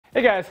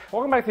Hey guys,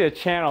 welcome back to the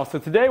channel. So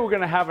today we're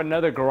going to have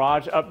another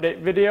garage update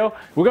video.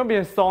 We're going to be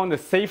installing the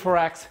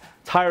SafeRacks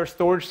Tire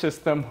Storage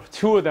System,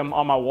 2 of them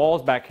on my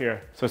walls back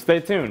here. So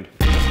stay tuned.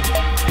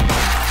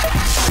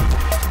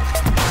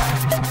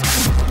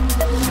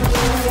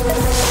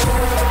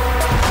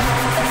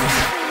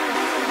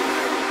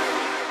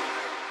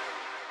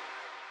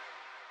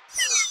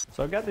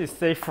 So I got these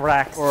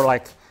SafeRacks for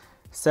like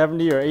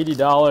 $70 or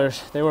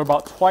 $80. They were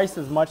about twice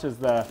as much as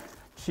the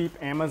cheap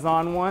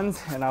Amazon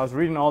ones, and I was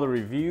reading all the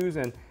reviews,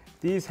 and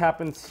these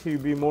happen to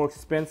be more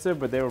expensive,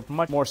 but they were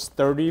much more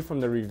sturdy from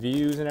the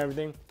reviews and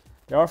everything.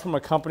 They are from a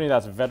company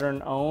that's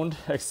veteran owned,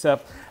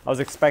 except I was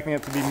expecting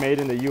it to be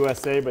made in the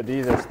USA, but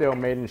these are still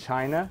made in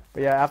China.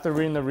 But yeah, after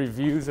reading the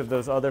reviews of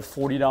those other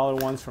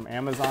 $40 ones from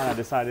Amazon, I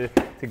decided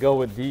to go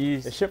with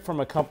these. They ship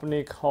from a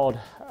company called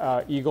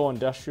Eagle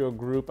Industrial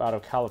Group out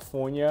of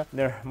California.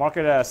 They're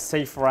marketed as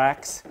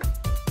SafeRacks.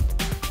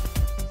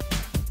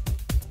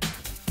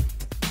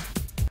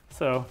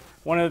 So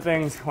one of the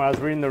things when I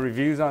was reading the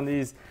reviews on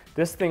these,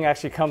 this thing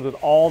actually comes with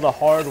all the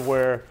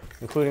hardware,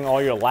 including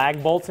all your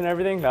lag bolts and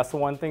everything. That's the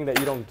one thing that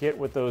you don't get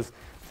with those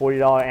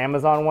 $40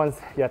 Amazon ones.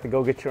 You have to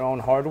go get your own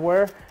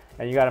hardware,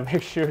 and you gotta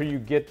make sure you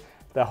get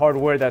the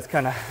hardware that's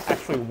gonna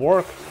actually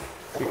work,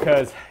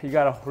 because you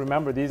gotta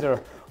remember these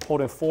are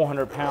holding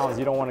 400 pounds.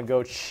 You don't wanna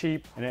go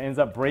cheap and it ends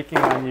up breaking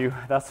on you.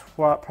 That's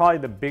probably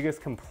the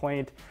biggest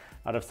complaint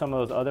out of some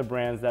of those other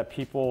brands, that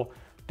people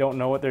don't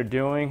know what they're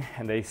doing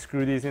and they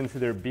screw these into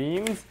their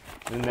beams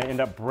and they end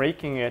up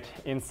breaking it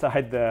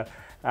inside the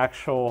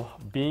actual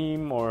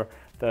beam or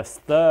the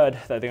stud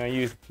that they're going to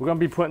use. We're going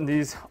to be putting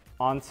these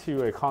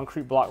onto a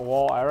concrete block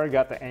wall. I already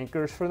got the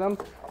anchors for them,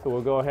 so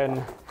we'll go ahead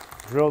and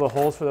drill the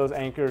holes for those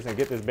anchors and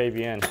get this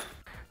baby in.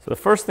 So the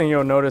first thing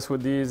you'll notice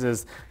with these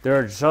is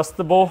they're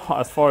adjustable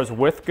as far as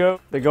width go.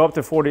 They go up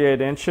to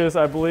 48 inches,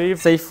 I believe.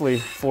 Safely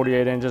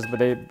 48 inches, but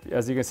they,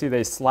 as you can see,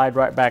 they slide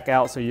right back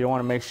out, so you want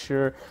to make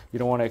sure you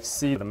don't want to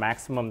exceed the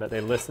maximum that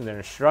they list in their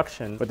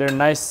instructions. But they're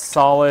nice,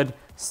 solid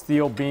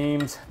steel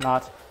beams,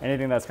 not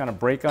anything that's going to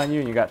break on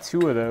you, and you got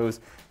 2 of those.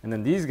 And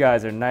then these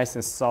guys are nice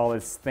and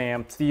solid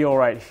stamped steel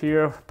right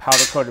here,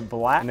 powder coated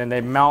black, and then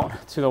they mount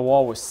to the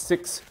wall with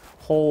 6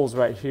 holes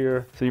right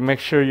here, so you make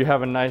sure you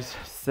have a nice,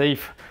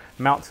 safe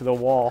mount to the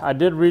wall. I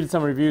did read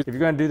some reviews. If you're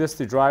going to do this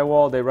to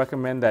drywall, they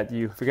recommend that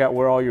you figure out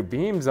where all your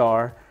beams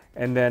are,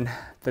 and then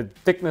the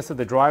thickness of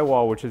the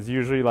drywall, which is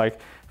usually like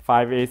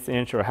 5/8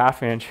 inch or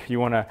 1/2 inch, you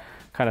want to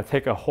kind of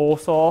take a hole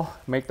saw,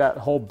 make that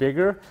hole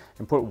bigger,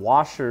 and put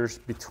washers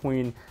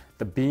between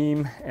the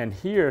beam and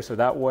here, so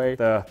that way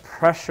the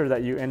pressure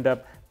that you end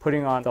up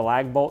putting on the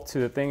lag bolt to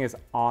the thing is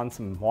on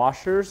some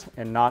washers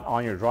and not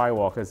on your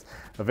drywall, because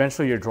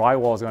eventually your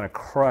drywall is going to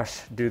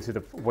crush due to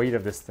the weight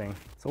of this thing.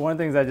 So one of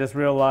the things I just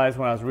realized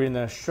when I was reading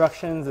the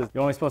instructions is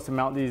you're only supposed to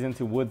mount these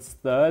into wood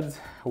studs.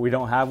 We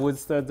don't have wood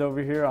studs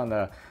over here on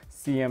the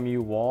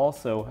CMU wall,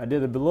 so I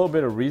did a little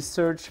bit of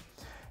research,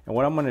 and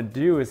what I'm going to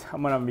do is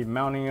I'm going to be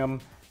mounting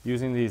them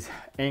using these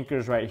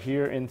anchors right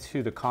here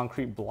into the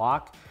concrete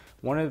block.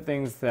 One of the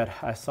things that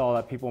I saw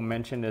that people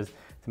mentioned is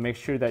to make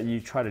sure that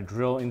you try to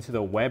drill into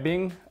the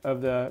webbing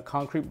of the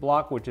concrete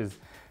block, which is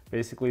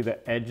basically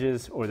the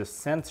edges or the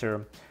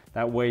center.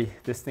 That way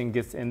this thing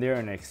gets in there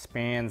and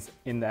expands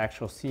in the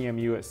actual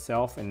CMU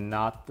itself and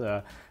not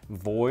the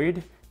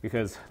void,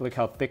 because look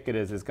how thick it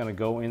is. It's going to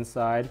go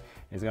inside,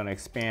 it's going to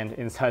expand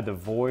inside the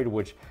void,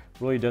 which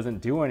really doesn't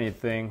do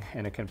anything,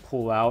 and it can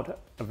pull out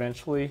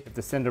eventually if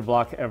the cinder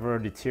block ever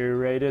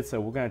deteriorated.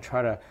 So we're going to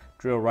try to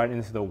drill right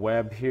into the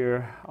web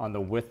here on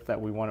the width that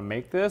we want to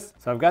make this.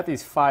 So I've got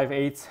these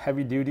 5/8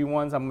 heavy duty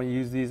ones. I'm going to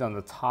use these on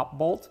the top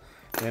bolt,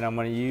 and then I'm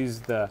going to use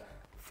the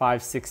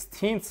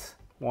 5/16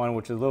 one,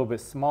 which is a little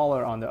bit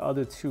smaller, on the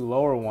other 2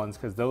 lower ones,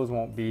 because those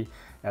won't be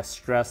as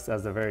stressed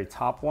as the very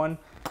top one.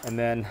 And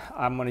then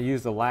I'm going to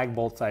use the lag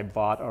bolts I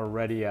bought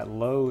already at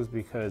Lowe's,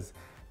 because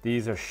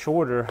these are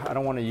shorter. I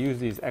don't want to use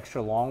these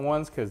extra long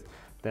ones, because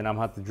then I'm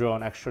going to have to drill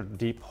an extra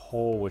deep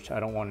hole, which I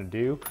don't want to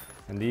do.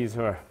 And these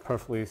are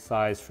perfectly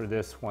sized for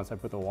this once I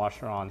put the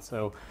washer on.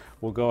 So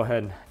we'll go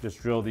ahead and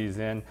just drill these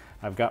in.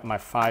 I've got my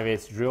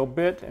 5/8 drill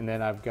bit, and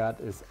then I've got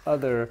this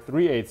other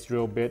 3/8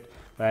 drill bit,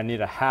 but I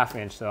need a 1/2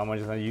 inch. So I'm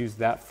just going to use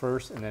that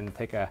first, and then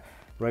take a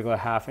regular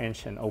 1/2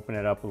 inch and open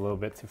it up a little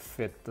bit to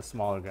fit the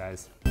smaller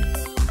guys.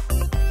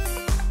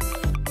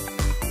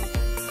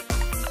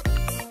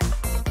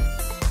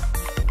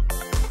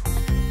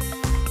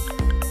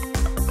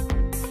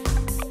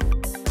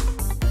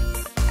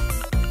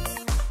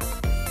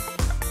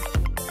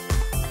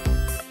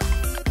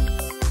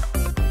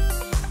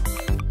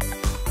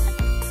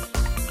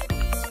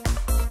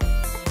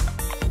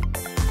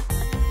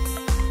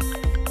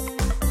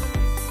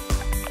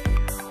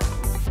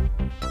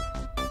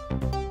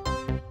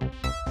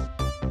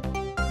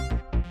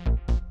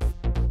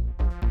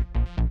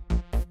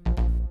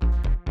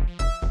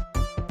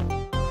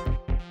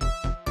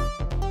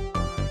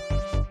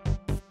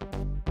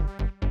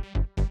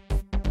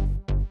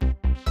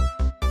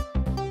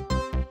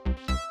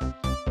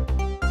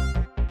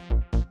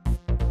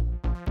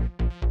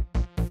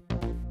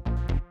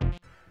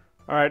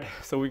 All right,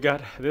 so we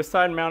got this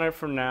side mounted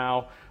for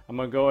now. I'm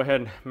gonna go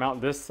ahead and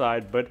mount this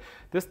side, but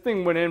this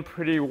thing went in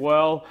pretty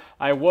well.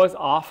 I was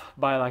off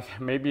by like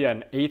maybe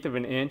 1/8 of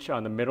an inch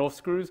on the middle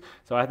screws,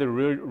 so I had to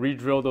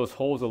re-drill those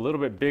holes a little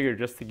bit bigger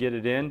just to get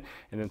it in,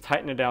 and then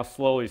tighten it down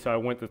slowly. So I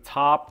went the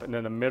top and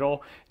then the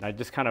middle, and I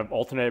just kind of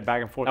alternated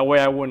back and forth. That way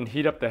I wouldn't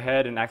heat up the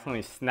head and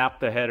accidentally snap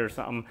the head or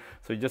something.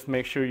 So just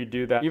make sure you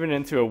do that. Even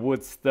into a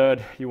wood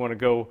stud, you wanna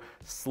go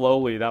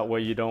slowly, that way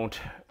you don't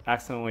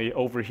accidentally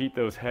overheat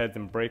those heads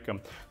and break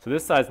them. So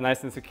this side's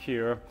nice and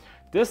secure.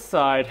 This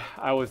side,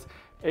 I was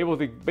able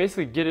to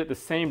basically get it the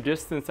same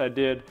distance I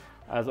did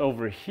as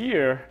over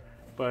here,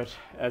 but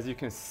as you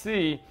can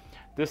see,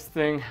 this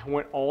thing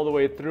went all the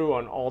way through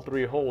on all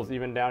 3 holes,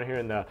 even down here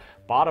in the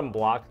bottom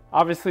block.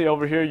 Obviously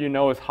over here, you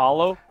know, it's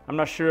hollow. I'm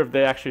not sure if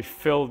they actually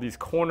fill these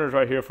corners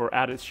right here for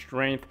added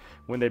strength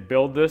when they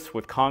build this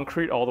with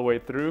concrete all the way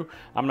through.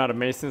 I'm not a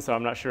mason, so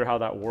I'm not sure how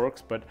that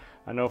works, but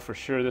I know for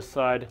sure this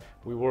side,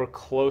 we were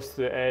close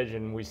to the edge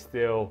and we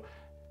still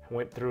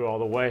went through all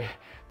the way.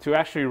 To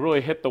actually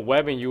really hit the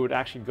webbing, you would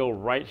actually go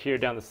right here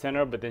down the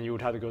center, but then you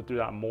would have to go through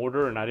that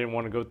mortar, and I didn't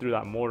want to go through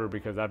that mortar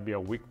because that'd be a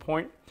weak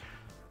point.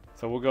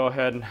 So we'll go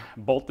ahead and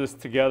bolt this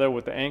together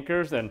with the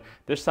anchors, and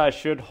this side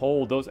should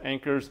hold. Those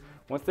anchors,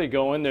 once they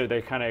go in there,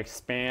 they kind of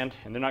expand,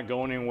 and they're not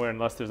going anywhere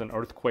unless there's an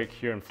earthquake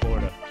here in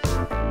Florida.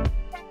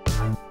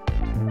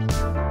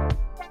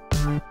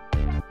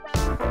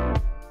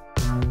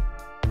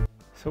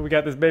 So we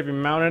got this baby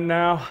mounted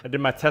now. I did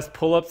my test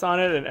pull-ups on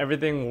it and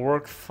everything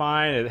worked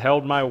fine. It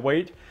held my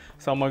weight.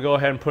 So I'm gonna go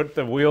ahead and put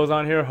the wheels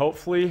on here.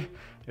 Hopefully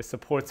it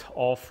supports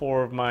all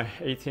 4 of my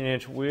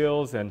 18-inch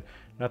wheels and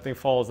nothing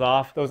falls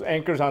off. Those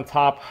anchors on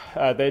top,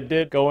 they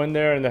did go in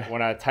there, and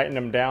when I tightened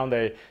them down,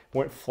 they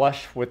went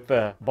flush with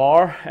the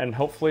bar, and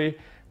hopefully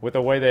with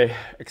the way they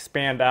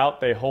expand out,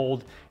 they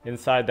hold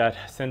inside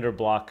that cinder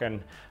block.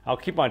 And I'll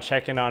keep on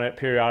checking on it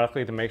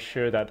periodically to make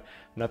sure that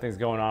nothing's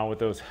going on with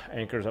those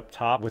anchors up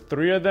top. With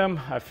 3 of them,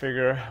 I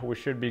figure we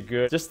should be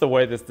good. Just the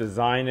way this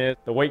design is,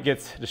 the weight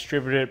gets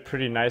distributed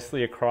pretty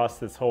nicely across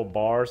this whole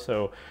bar,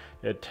 so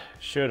it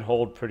should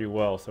hold pretty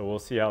well. So we'll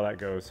see how that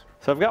goes.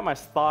 So I've got my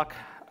stock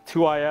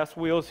 2IS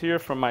wheels here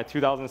from my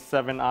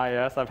 2007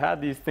 IS. I've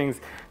had these things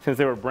since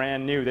they were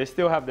brand new. They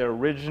still have their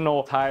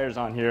original tires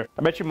on here.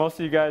 I bet you most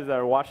of you guys that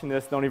are watching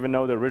this don't even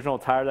know the original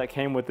tire that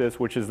came with this,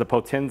 which is the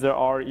Potenza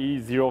RE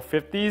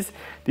 050s.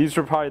 These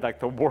were probably like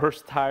the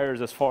worst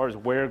tires as far as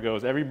wear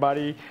goes.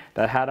 Everybody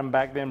that had them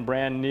back then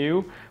brand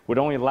new would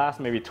only last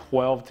maybe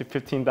 12 to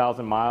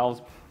 15,000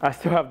 miles. I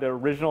still have the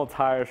original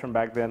tires from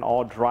back then,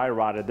 all dry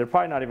rotted. They're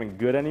probably not even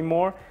good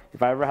anymore.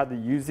 If I ever had to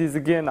use these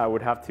again, I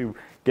would have to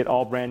get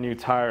all brand new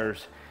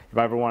tires if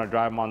I ever want to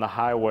drive them on the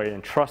highway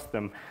and trust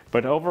them.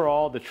 But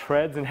overall, the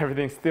treads and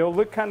everything still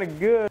look kind of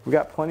good. We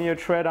got plenty of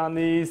tread on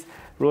these,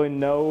 really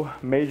no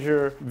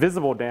major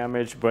visible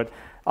damage, but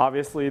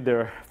obviously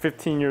they're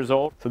 15 years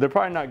old, so they're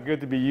probably not good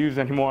to be used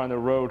anymore on the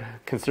road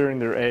considering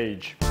their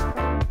age.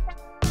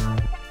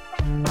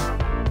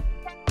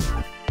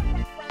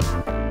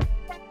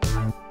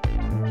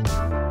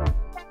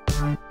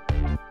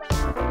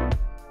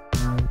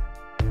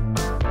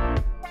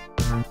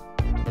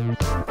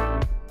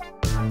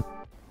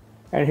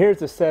 And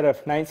here's a set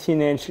of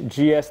 19-inch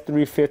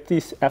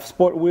GS350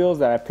 F-Sport wheels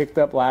that I picked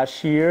up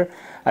last year.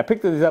 I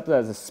picked these up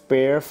as a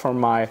spare for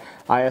my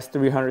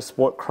IS300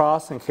 Sport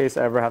Cross in case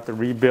I ever have to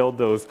rebuild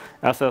those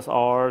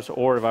SSRs,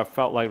 or if I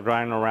felt like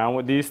driving around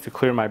with these to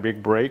clear my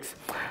big brakes.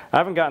 I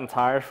haven't gotten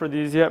tires for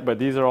these yet, but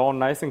these are all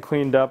nice and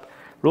cleaned up.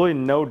 Really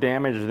no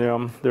damage to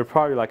them. They're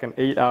probably like an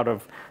 8 out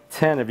of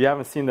 10. If you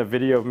haven't seen the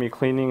video of me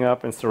cleaning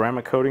up and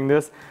ceramic coating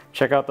this,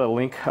 check out the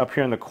link up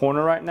here in the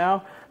corner right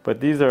now. But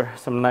these are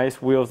some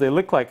nice wheels. They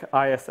look like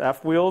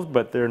ISF wheels,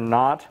 but they're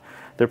not.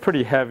 They're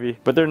pretty heavy,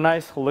 but they're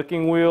nice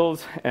looking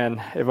wheels,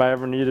 and if I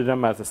ever needed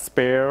them as a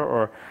spare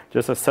or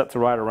just a set to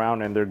ride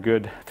around in, they're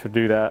good to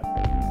do that.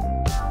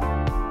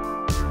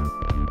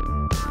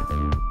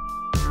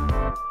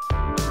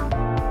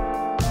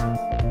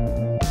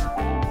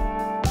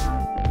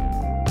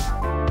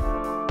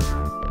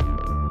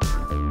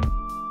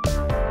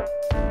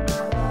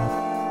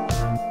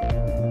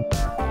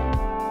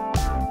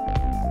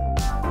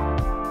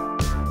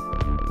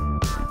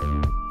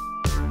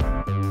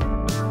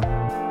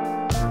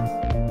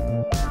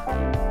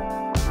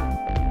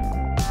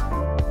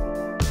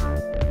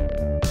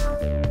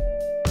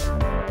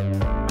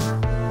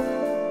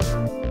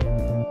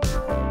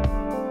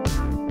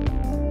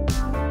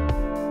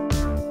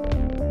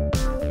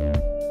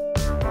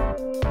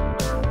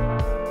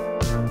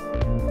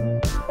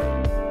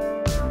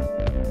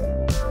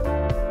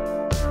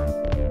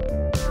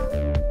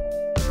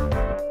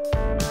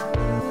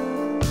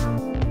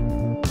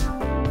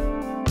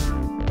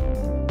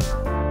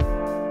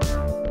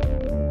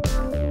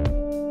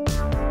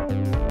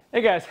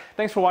 Hey guys,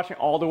 thanks for watching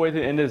all the way to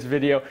the end of this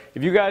video.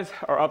 If you guys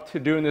are up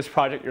to doing this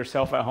project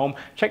yourself at home,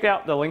 check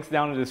out the links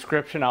down in the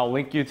description. I'll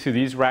link you to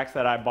these racks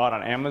that I bought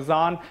on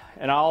Amazon,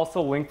 and I'll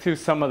also link to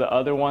some of the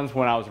other ones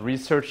when I was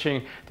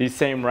researching these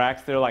same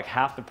racks. They're like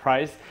half the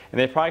price, and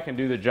they probably can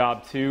do the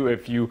job too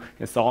if you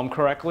install them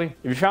correctly.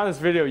 If you found this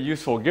video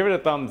useful, give it a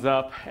thumbs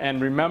up,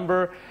 and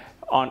remember,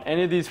 on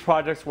any of these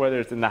projects, whether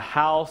it's in the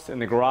house, in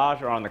the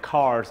garage, or on the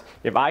cars,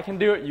 if I can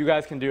do it, you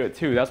guys can do it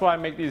too. That's why I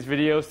make these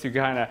videos, to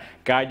kind of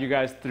guide you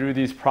guys through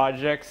these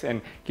projects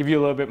and give you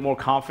a little bit more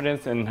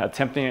confidence in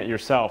attempting it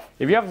yourself.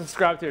 If you haven't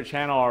subscribed to the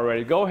channel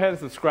already, go ahead and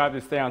subscribe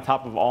to stay on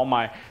top of all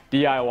my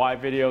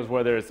DIY videos,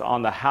 whether it's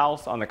on the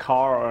house, on the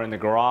car, or in the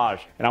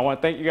garage. And I want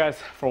to thank you guys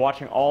for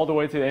watching all the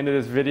way to the end of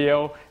this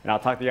video, and I'll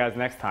talk to you guys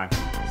next time.